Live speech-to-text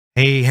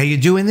Hey, how you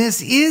doing?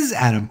 This is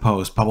Adam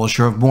Post,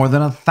 publisher of more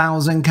than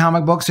 1,000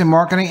 comic books and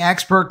marketing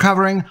expert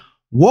covering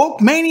woke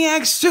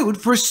maniacs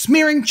sued for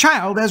smearing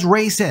child as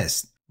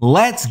racist.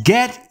 Let's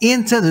get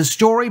into the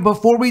story.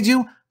 Before we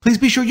do, please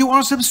be sure you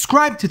are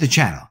subscribed to the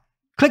channel.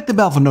 Click the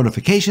bell for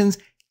notifications.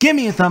 Give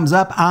me a thumbs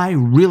up. I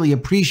really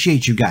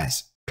appreciate you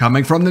guys.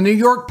 Coming from the New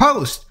York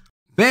Post,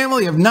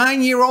 family of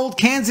 9-year-old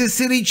Kansas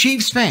City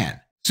Chiefs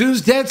fan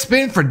sues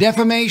Deadspin for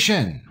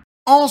defamation.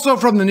 Also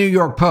from the New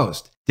York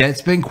Post,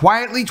 Deadspin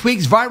quietly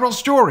tweaks viral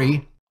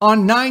story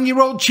on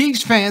 9-year-old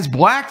Chiefs fan's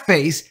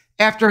blackface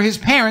after his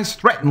parents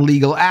threaten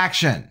legal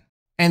action.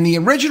 And the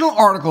original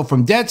article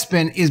from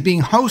Deadspin is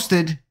being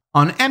hosted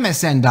on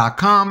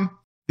MSN.com.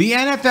 The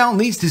NFL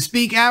needs to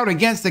speak out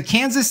against the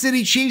Kansas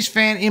City Chiefs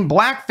fan in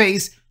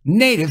blackface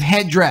native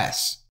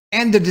headdress.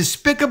 And the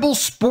despicable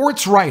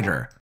sports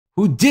writer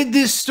who did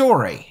this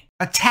story,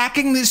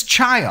 attacking this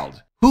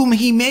child, whom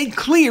he made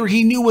clear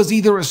he knew was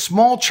either a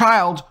small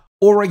child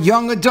or a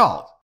young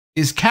adult,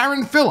 is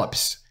Karen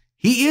Phillips.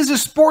 He is a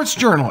sports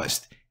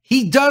journalist.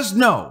 He does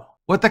know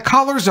what the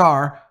colors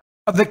are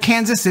of the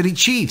Kansas City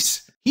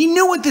Chiefs. He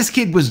knew what this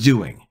kid was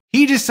doing.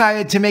 He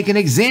decided to make an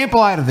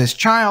example out of this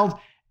child,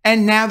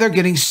 and now they're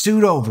getting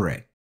sued over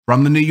it.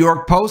 From the New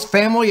York Post,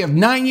 family of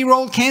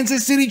 9-year-old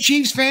Kansas City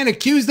Chiefs fan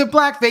accused of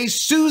blackface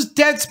sues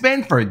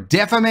Deadspin for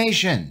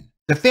defamation.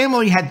 The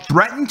family had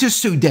threatened to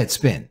sue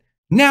Deadspin.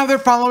 Now they're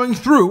following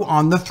through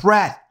on the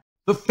threat.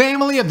 The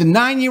family of the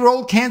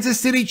 9-year-old Kansas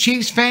City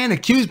Chiefs fan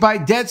accused by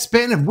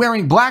Deadspin of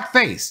wearing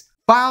blackface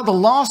filed a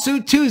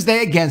lawsuit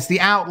Tuesday against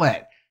the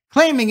outlet,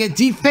 claiming it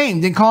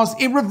defamed and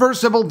caused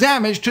irreversible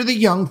damage to the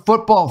young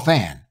football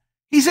fan.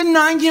 He's a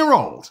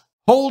 9-year-old.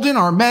 Holden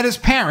Armenta's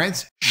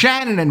parents,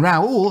 Shannon and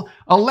Raul,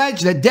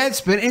 allege that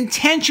Deadspin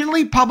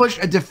intentionally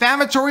published a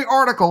defamatory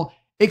article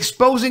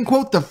exposing,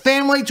 quote, the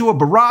family to a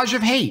barrage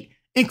of hate,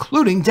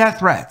 including death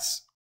threats.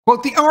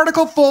 Quote, the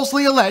article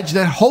falsely alleged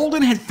that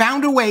Holden had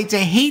found a way to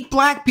hate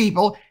black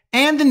people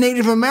and the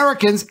Native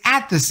Americans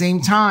at the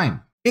same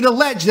time. It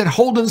alleged that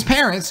Holden's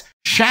parents,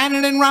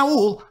 Shannon and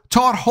Raul,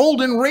 taught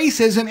Holden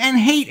racism and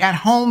hate at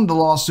home, the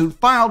lawsuit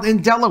filed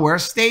in Delaware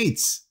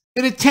states.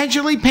 It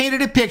intentionally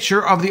painted a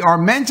picture of the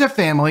Armenta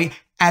family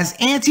as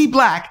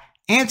anti-black,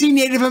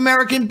 anti-Native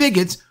American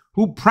bigots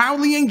who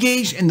proudly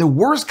engaged in the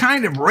worst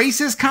kind of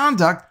racist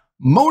conduct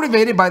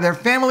motivated by their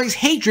family's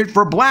hatred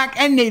for black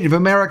and Native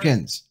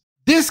Americans.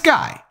 This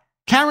guy,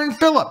 Karen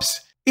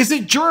Phillips, is a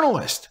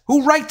journalist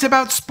who writes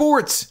about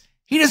sports.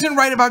 He doesn't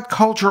write about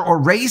culture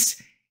or race.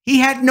 He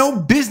had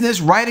no business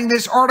writing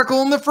this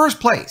article in the first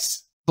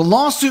place. The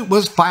lawsuit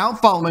was filed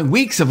following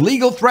weeks of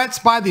legal threats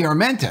by the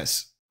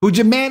Armentas, who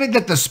demanded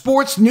that the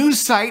sports news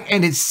site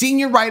and its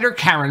senior writer,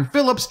 Karen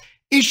Phillips,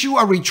 issue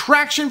a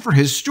retraction for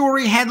his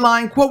story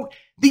headline, quote,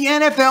 the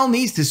NFL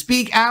needs to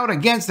speak out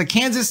against the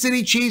Kansas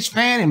City Chiefs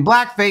fan in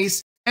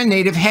blackface and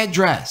native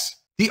headdress.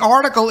 The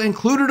article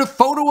included a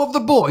photo of the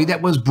boy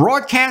that was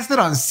broadcasted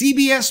on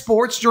CBS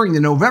Sports during the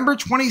November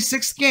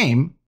 26th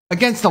game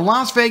against the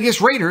Las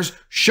Vegas Raiders,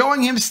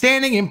 showing him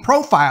standing in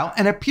profile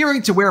and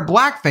appearing to wear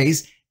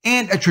blackface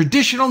and a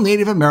traditional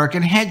Native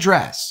American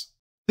headdress.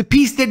 The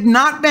piece did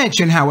not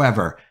mention,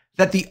 however,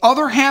 that the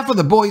other half of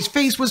the boy's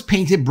face was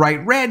painted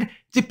bright red,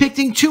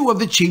 depicting two of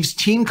the Chiefs'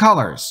 team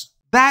colors.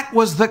 That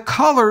was the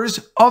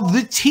colors of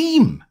the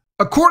team.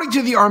 According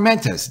to the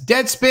Armentas,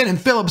 Deadspin and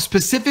Phillips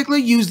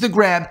specifically used the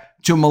grab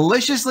to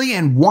maliciously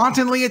and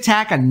wantonly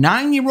attack a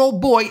 9-year-old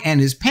boy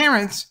and his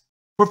parents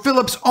for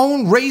Phillips'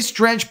 own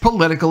race-drenched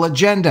political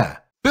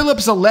agenda.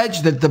 Phillips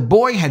alleged that the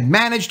boy had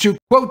managed to,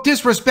 quote,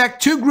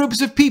 disrespect two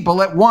groups of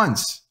people at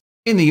once.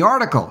 In the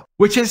article,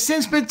 which has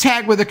since been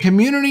tagged with a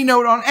community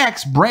note on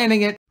X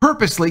branding it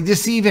purposely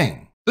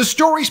deceiving. The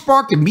story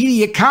sparked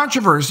immediate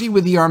controversy,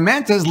 with the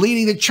Armentas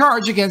leading the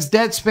charge against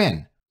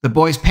Deadspin. The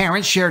boy's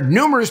parents shared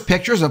numerous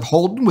pictures of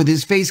Holden with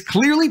his face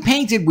clearly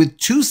painted with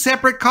two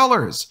separate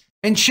colors,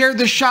 and shared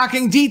the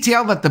shocking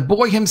detail that the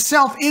boy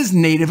himself is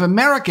Native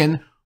American,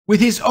 with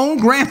his own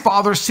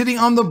grandfather sitting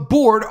on the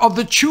board of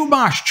the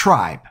Chumash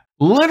tribe.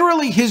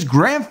 Literally, his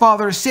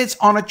grandfather sits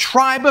on a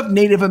tribe of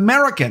Native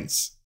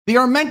Americans. The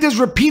Armentas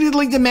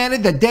repeatedly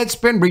demanded that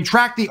Deadspin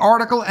retract the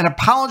article and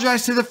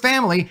apologize to the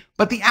family,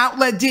 but the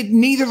outlet did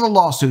neither, the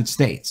lawsuit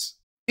states.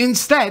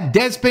 Instead,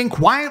 Deadspin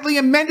quietly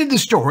amended the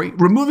story,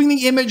 removing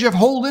the image of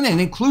Holden and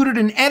included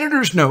an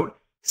editor's note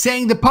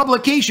saying the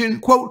publication,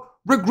 quote,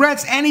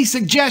 regrets any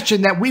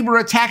suggestion that we were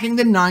attacking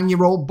the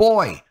 9-year-old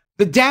boy.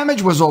 The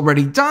damage was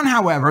already done,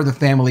 however, the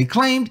family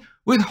claimed,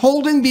 with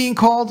Holden being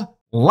called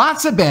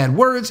lots of bad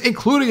words,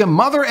 including a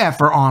mother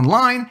effer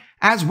online,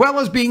 as well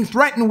as being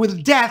threatened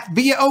with death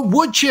via a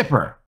wood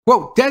chipper.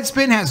 Quote,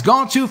 Deadspin has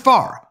gone too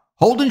far.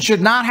 Holden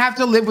should not have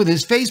to live with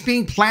his face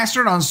being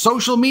plastered on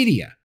social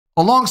media,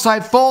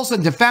 alongside false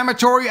and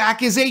defamatory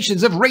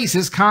accusations of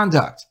racist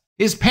conduct.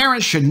 His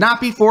parents should not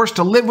be forced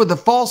to live with the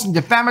false and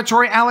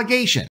defamatory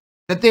allegation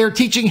that they are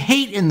teaching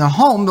hate in the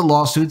home, the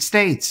lawsuit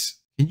states.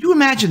 Can you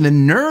imagine the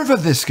nerve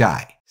of this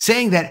guy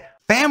saying that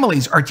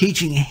families are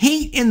teaching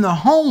hate in the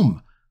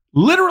home,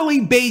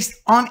 literally based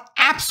on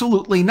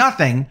absolutely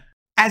nothing,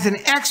 As an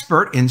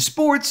expert in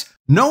sports,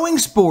 knowing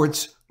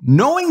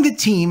the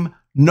team,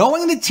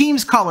 knowing the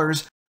team's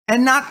colors,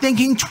 and not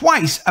thinking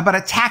twice about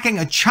attacking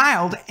a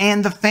child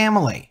and the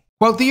family.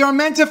 Quote, the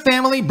Armenta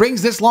family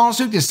brings this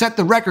lawsuit to set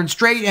the record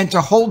straight and to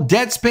hold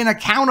Deadspin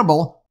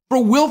accountable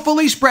for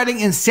willfully spreading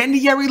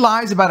incendiary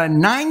lies about a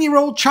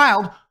 9-year-old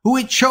child who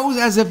it chose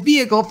as a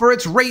vehicle for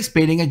its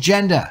race-baiting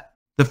agenda.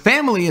 The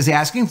family is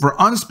asking for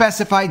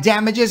unspecified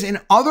damages and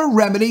other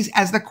remedies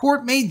as the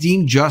court may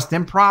deem just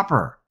and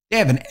proper. They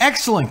have an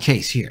excellent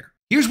case here.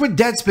 Here's what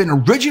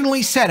Deadspin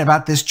originally said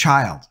about this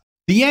child.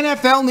 The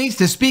NFL needs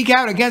to speak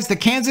out against the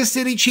Kansas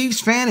City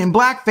Chiefs fan in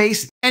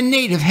blackface and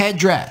native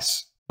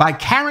headdress. By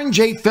Karen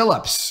J.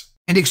 Phillips.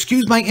 And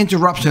excuse my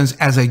interruptions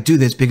as I do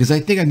this because I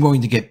think I'm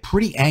going to get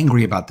pretty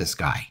angry about this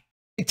guy.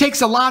 It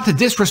takes a lot to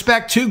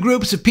disrespect two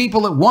groups of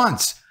people at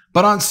once.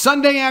 But on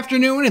Sunday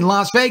afternoon in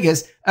Las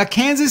Vegas, a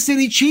Kansas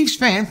City Chiefs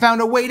fan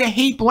found a way to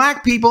hate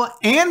black people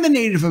and the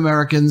Native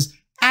Americans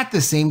at the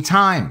same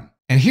time.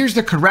 And here's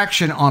the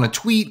correction on a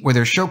tweet where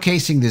they're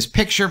showcasing this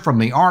picture from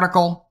the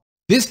article.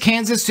 This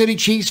Kansas City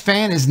Chiefs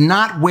fan is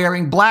not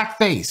wearing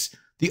blackface.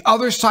 The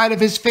other side of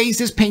his face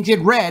is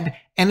painted red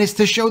and is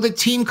to show the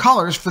team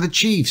colors for the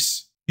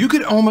Chiefs. You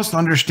could almost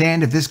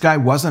understand if this guy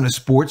wasn't a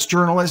sports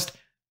journalist,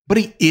 but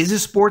he is a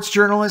sports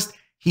journalist.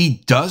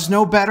 He does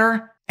know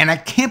better. And I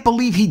can't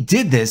believe he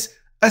did this,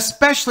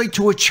 especially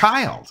to a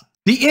child.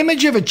 The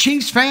image of a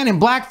Chiefs fan in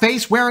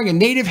blackface wearing a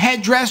native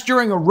headdress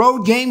during a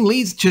road game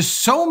leads to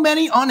so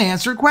many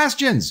unanswered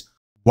questions.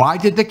 Why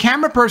did the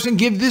camera person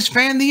give this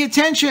fan the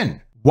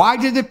attention? Why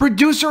did the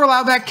producer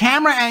allow that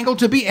camera angle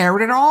to be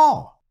aired at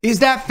all? Is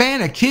that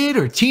fan a kid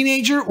or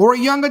teenager or a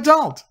young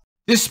adult?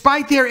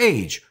 Despite their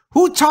age,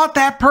 who taught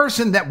that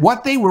person that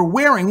what they were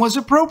wearing was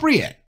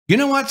appropriate? You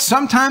know what?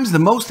 Sometimes the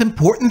most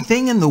important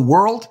thing in the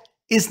world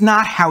is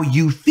not how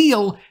you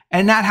feel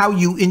and not how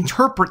you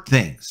interpret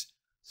things.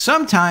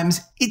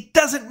 Sometimes it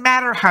doesn't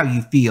matter how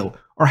you feel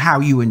or how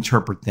you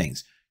interpret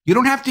things. You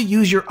don't have to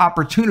use your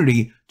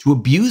opportunity to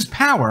abuse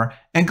power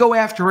and go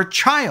after a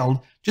child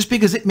just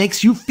because it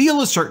makes you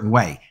feel a certain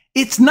way.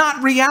 It's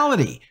not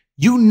reality.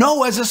 You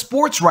know as a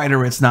sports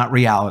writer it's not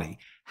reality.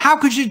 How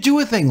could you do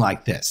a thing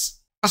like this?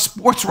 A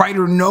sports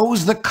writer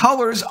knows the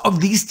colors of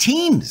these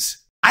teams.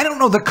 I don't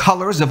know the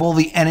colors of all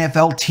the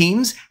NFL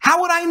teams.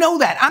 How would I know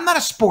that? I'm not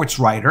a sports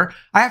writer.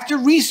 I have to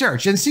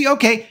research and see,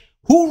 okay,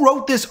 who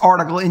wrote this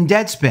article in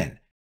Deadspin?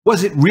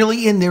 Was it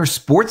really in their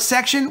sports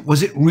section?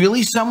 Was it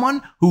really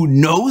someone who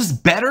knows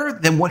better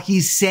than what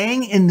he's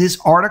saying in this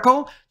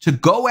article to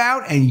go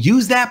out and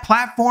use that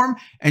platform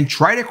and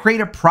try to create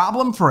a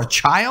problem for a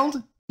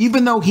child?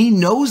 Even though he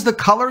knows the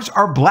colors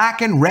are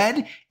black and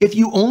red, if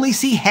you only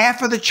see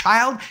half of the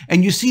child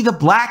and you see the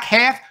black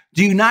half,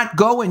 do you not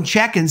go and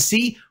check and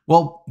see,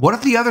 well, what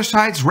if the other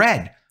side's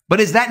red? But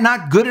is that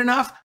not good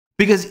enough?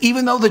 Because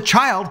even though the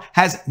child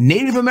has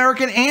Native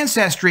American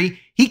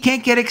ancestry, he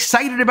can't get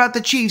excited about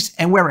the Chiefs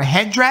and wear a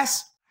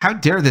headdress? How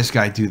dare this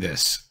guy do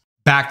this?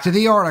 Back to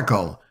the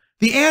article.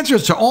 The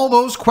answers to all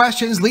those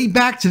questions lead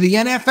back to the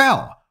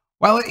NFL.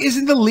 While it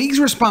isn't the league's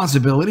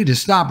responsibility to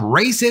stop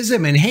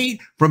racism and hate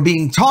from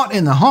being taught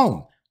in the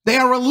home, they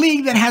are a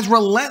league that has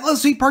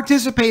relentlessly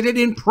participated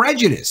in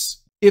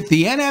prejudice. If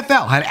the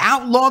NFL had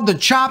outlawed the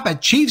chop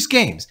at Chiefs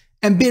games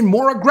and been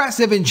more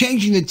aggressive in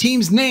changing the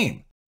team's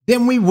name,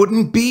 then we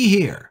wouldn't be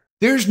here.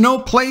 There's no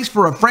place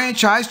for a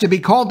franchise to be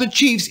called the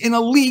Chiefs in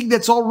a league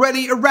that's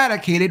already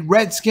eradicated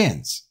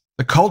Redskins.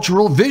 The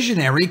cultural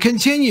visionary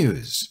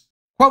continues.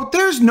 Quote,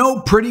 there's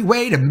no pretty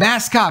way to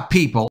mascot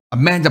people.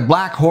 Amanda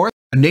Blackhorse,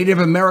 a Native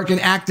American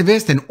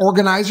activist and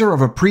organizer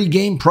of a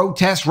pre-game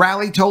protest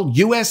rally, told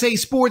USA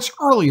Sports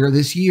earlier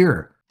this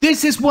year.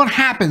 This is what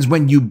happens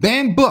when you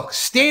ban books,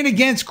 stand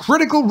against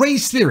critical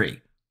race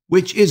theory,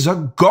 which is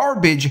a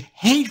garbage,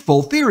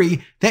 hateful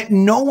theory that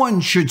no one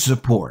should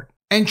support,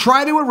 and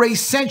try to erase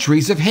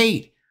centuries of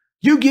hate.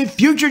 You give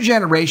future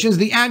generations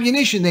the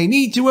ammunition they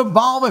need to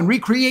evolve and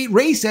recreate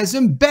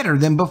racism better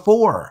than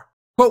before.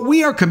 But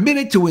we are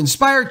committed to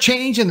inspire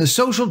change in the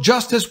social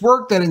justice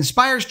work that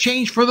inspires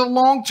change for the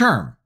long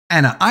term.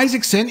 Anna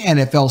Isaacson,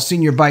 NFL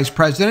Senior Vice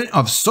President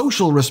of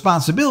Social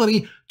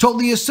Responsibility, told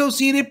the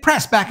Associated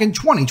Press back in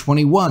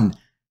 2021.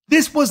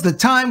 This was the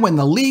time when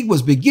the league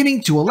was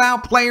beginning to allow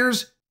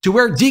players to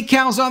wear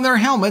decals on their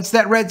helmets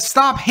that read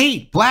 "Stop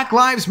Hate, Black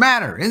Lives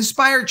Matter,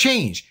 Inspire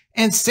Change,"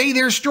 and say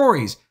their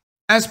stories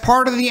as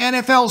part of the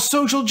NFL's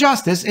social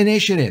justice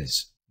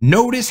initiatives.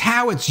 Notice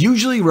how it's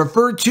usually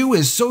referred to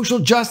as social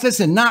justice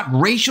and not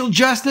racial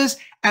justice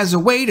as a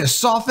way to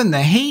soften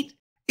the hate?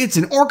 It's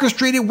an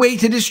orchestrated way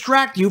to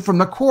distract you from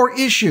the core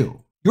issue.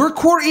 Your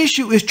core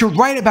issue is to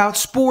write about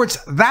sports.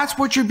 That's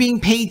what you're being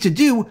paid to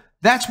do.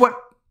 That's what,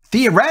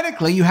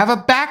 theoretically, you have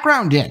a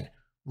background in.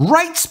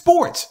 Write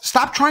sports.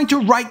 Stop trying to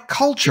write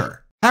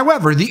culture.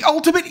 However, the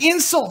ultimate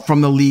insult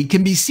from the league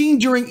can be seen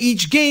during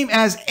each game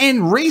as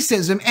end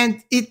racism,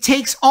 and it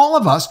takes all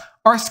of us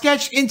are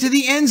sketched into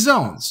the end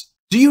zones.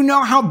 Do you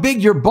know how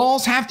big your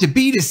balls have to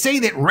be to say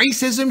that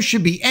racism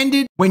should be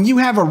ended when you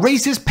have a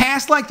racist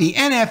past like the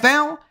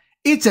NFL?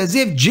 It's as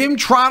if Jim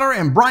Trotter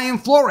and Brian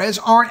Flores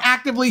aren't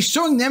actively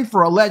suing them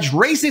for alleged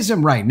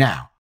racism right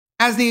now,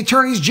 as the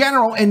attorneys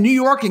general in New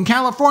York and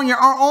California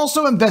are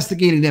also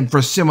investigating them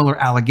for similar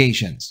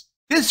allegations.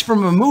 This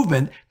from a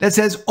movement that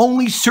says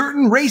only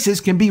certain races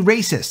can be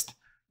racist.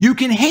 You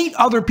can hate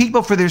other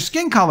people for their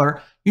skin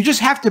color, you just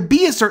have to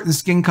be a certain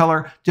skin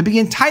color to be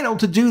entitled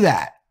to do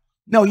that.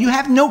 No, you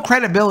have no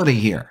credibility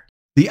here.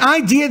 The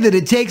idea that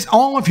it takes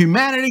all of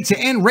humanity to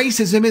end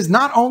racism is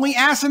not only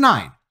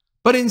asinine,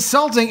 but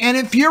insulting and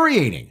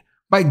infuriating.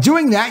 By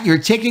doing that, you're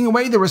taking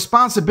away the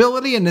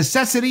responsibility and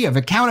necessity of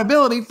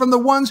accountability from the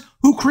ones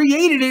who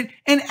created it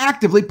and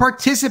actively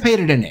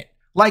participated in it,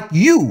 like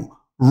you,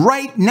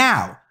 right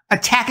now,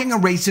 attacking a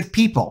race of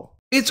people.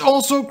 It's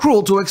also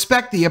cruel to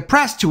expect the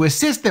oppressed to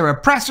assist their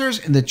oppressors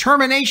in the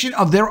termination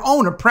of their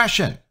own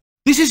oppression.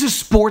 This is a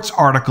sports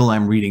article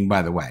I'm reading,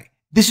 by the way.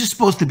 This is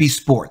supposed to be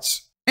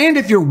sports. And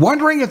if you're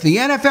wondering if the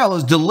NFL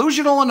is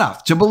delusional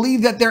enough to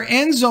believe that their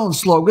end zone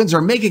slogans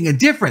are making a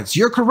difference,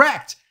 you're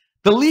correct.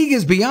 The league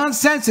is beyond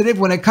sensitive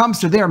when it comes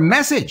to their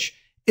message.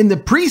 In the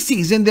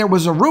preseason, there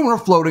was a rumor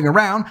floating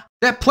around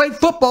that "Play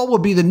football" will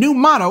be the new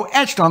motto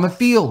etched on the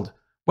field.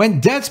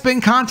 When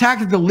Deadspin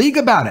contacted the league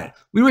about it,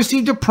 we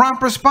received a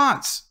prompt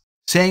response,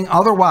 saying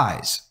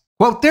otherwise.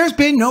 Quote, "There's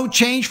been no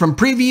change from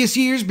previous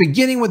years.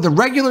 Beginning with the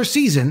regular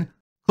season,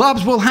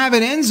 clubs will have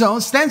an end zone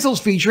stencils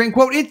featuring,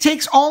 quote, 'It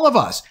takes all of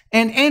us'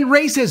 and 'End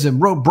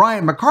racism,'" wrote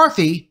Brian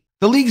McCarthy,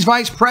 the league's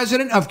vice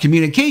president of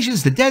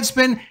communications, to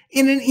Deadspin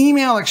in an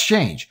email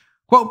exchange.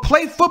 Quote,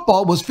 "Play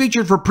football" was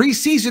featured for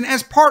preseason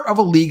as part of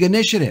a league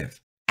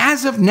initiative.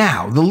 As of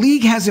now, the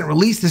league hasn't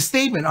released a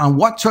statement on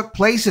what took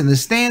place in the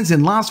stands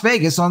in Las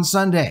Vegas on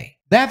Sunday.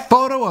 That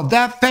photo of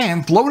that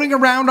fan floating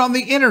around on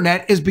the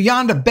internet is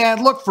beyond a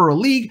bad look for a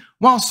league,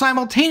 while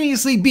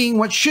simultaneously being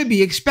what should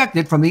be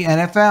expected from the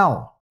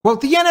NFL.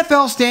 Quote, "The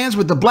NFL stands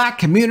with the black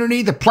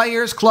community, the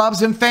players,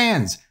 clubs, and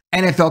fans."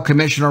 NFL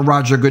Commissioner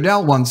Roger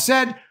Goodell once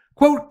said,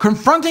 quote,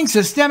 "Confronting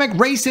systemic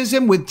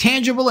racism with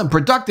tangible and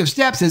productive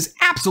steps is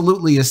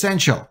absolutely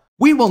essential.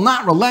 We will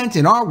not relent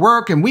in our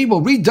work, and we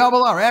will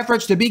redouble our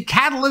efforts to be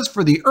catalysts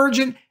for the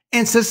urgent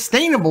and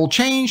sustainable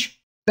change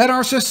that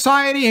our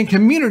society and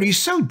community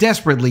so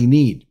desperately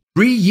need."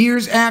 3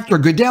 years after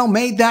Goodell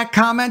made that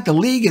comment, the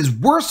league is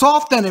worse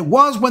off than it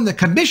was when the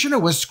commissioner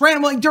was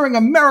scrambling during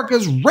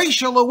America's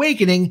racial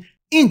awakening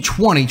in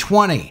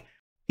 2020.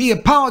 He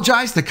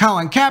apologized to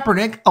Colin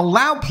Kaepernick,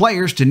 allowed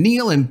players to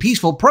kneel in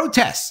peaceful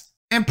protests,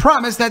 and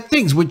promised that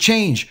things would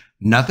change.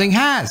 Nothing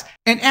has,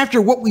 and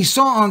after what we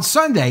saw on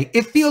Sunday,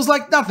 it feels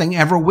like nothing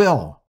ever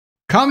will.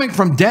 Coming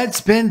from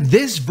Deadspin,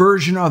 this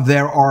version of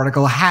their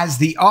article has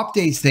the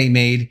updates they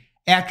made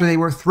after they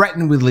were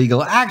threatened with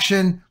legal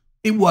action.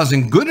 It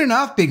wasn't good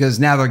enough because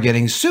now they're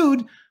getting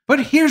sued,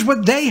 but here's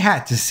what they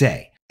had to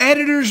say.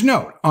 Editor's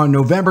note: on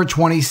November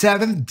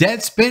 27th,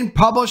 Deadspin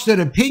published an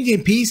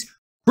opinion piece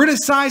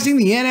criticizing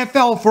the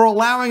NFL for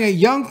allowing a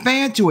young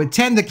fan to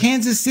attend the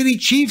Kansas City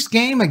Chiefs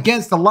game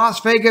against the Las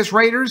Vegas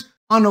Raiders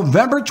on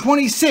November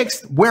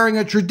 26th wearing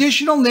a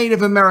traditional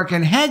Native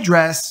American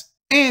headdress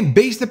and,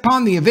 based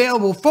upon the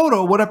available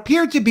photo, what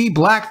appeared to be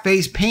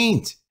blackface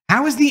paint.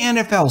 How is the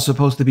NFL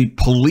supposed to be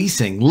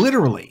policing,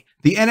 literally?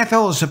 The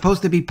NFL is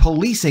supposed to be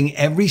policing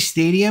every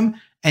stadium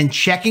and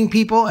checking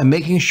people and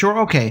making sure,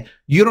 okay,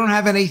 you don't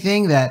have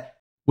anything that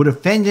would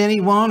offend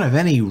anyone of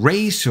any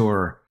race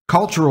or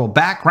cultural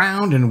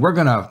background, and we're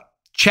going to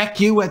check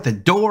you at the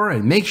door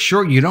and make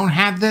sure you don't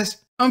have this.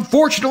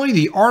 Unfortunately,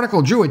 the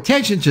article drew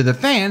attention to the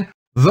fan,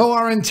 though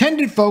our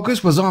intended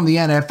focus was on the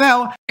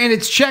NFL and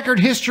its checkered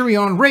history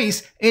on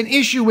race, an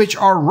issue which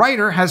our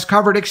writer has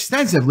covered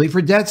extensively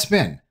for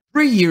Deadspin.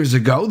 3 years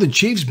ago, the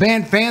Chiefs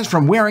banned fans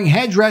from wearing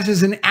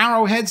headdresses in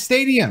Arrowhead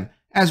Stadium,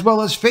 as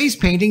well as face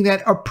painting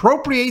that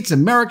appropriates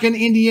American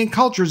Indian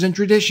cultures and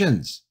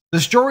traditions. The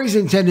story's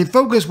intended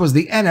focus was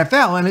the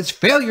NFL and its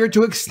failure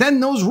to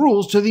extend those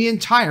rules to the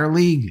entire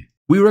league.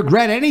 We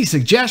regret any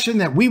suggestion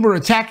that we were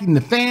attacking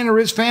the fan or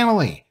his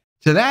family.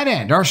 To that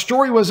end, our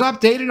story was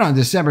updated on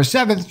December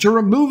 7th to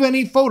remove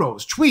any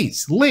photos,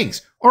 tweets,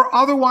 links, or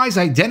otherwise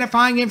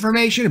identifying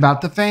information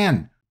about the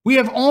fan. We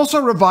have also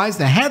revised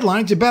the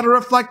headline to better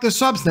reflect the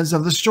substance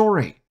of the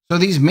story. So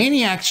these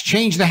maniacs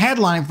changed the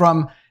headline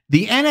from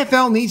 "The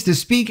NFL needs to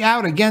speak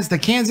out against the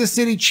Kansas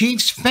City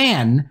Chiefs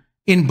fan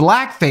in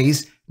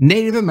blackface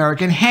Native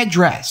American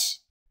headdress."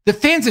 The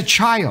fan's a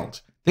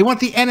child. They want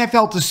the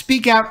NFL to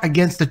speak out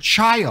against the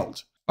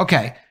child.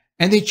 Okay,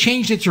 and they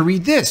changed it to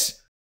read this: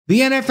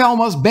 "The NFL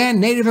must ban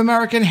Native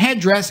American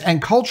headdress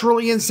and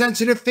culturally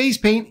insensitive face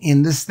paint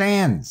in the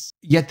stands."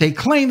 Yet they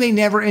claim they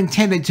never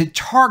intended to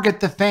target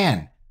the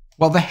fan.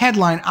 Well, the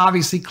headline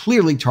obviously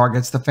clearly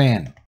targets the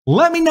fan.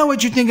 Let me know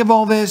what you think of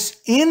all this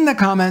in the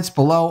comments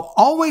below.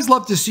 Always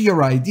love to see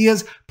your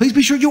ideas. Please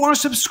be sure you are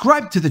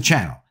subscribed to the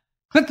channel.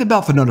 Click the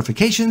bell for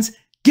notifications.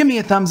 Give me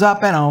a thumbs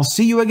up, and I'll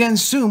see you again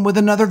soon with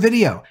another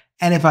video.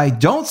 And if I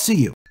don't see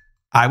you,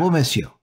 I will miss you.